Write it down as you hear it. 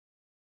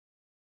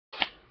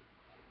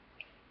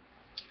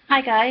Hi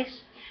guys,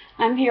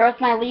 I'm here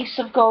with my Leaves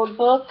of Gold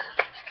book,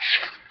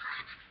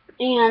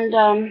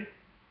 and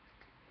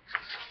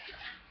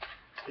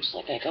looks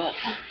like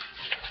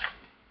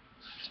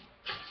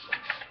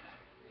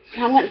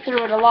I went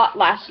through it a lot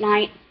last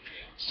night,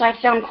 so I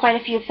found quite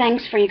a few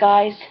things for you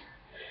guys.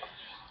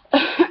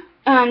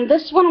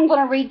 This one I'm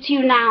going to read to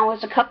you now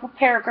is a couple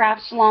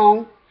paragraphs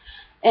long,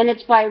 and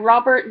it's by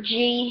Robert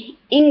G.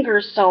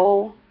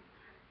 Ingersoll,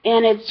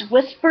 and it's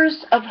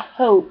Whispers of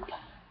Hope.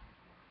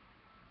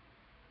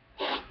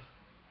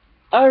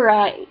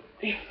 Alright.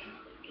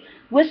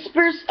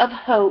 Whispers of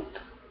Hope.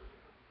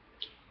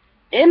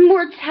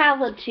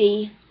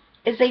 Immortality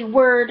is a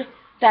word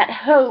that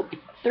hope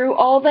through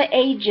all the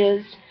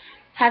ages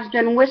has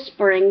been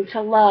whispering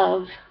to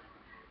love.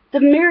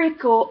 The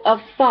miracle of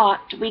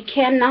thought we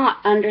cannot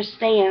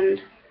understand.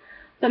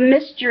 The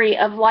mystery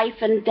of life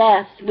and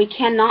death we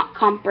cannot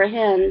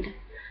comprehend.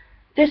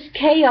 This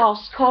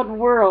chaos called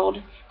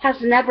world has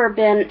never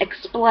been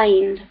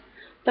explained.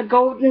 The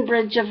golden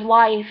bridge of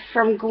life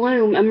from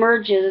gloom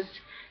emerges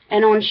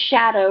and on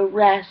shadow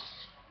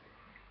rests.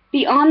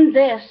 Beyond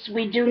this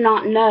we do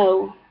not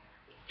know.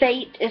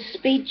 Fate is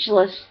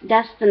speechless,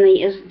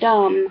 destiny is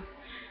dumb,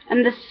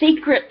 and the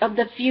secret of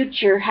the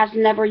future has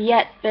never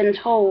yet been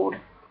told.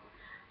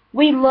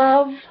 We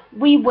love,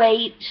 we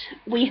wait,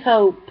 we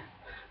hope.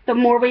 The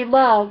more we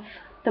love,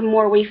 the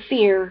more we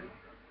fear.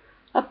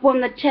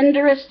 Upon the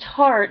tenderest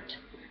heart,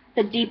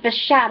 the deepest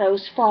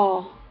shadows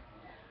fall.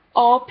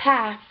 All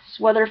paths,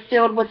 whether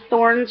filled with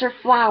thorns or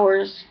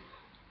flowers,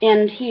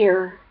 end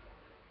here.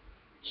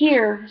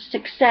 Here,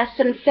 success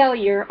and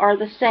failure are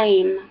the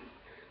same.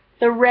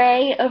 The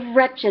ray of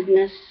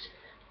wretchedness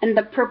and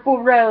the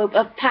purple robe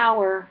of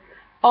power,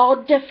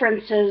 all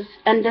differences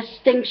and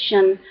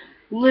distinction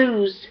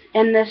lose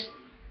in this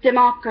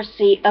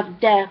democracy of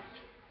death.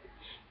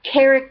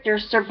 Character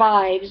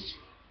survives,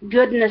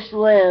 goodness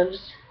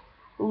lives,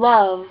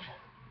 love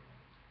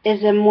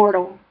is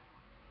immortal.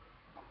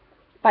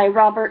 By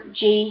Robert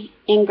G.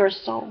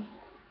 Ingersoll.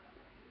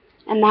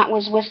 And that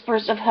was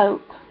Whispers of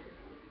Hope.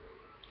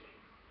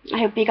 I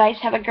hope you guys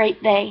have a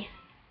great day.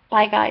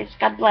 Bye guys.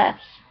 God bless.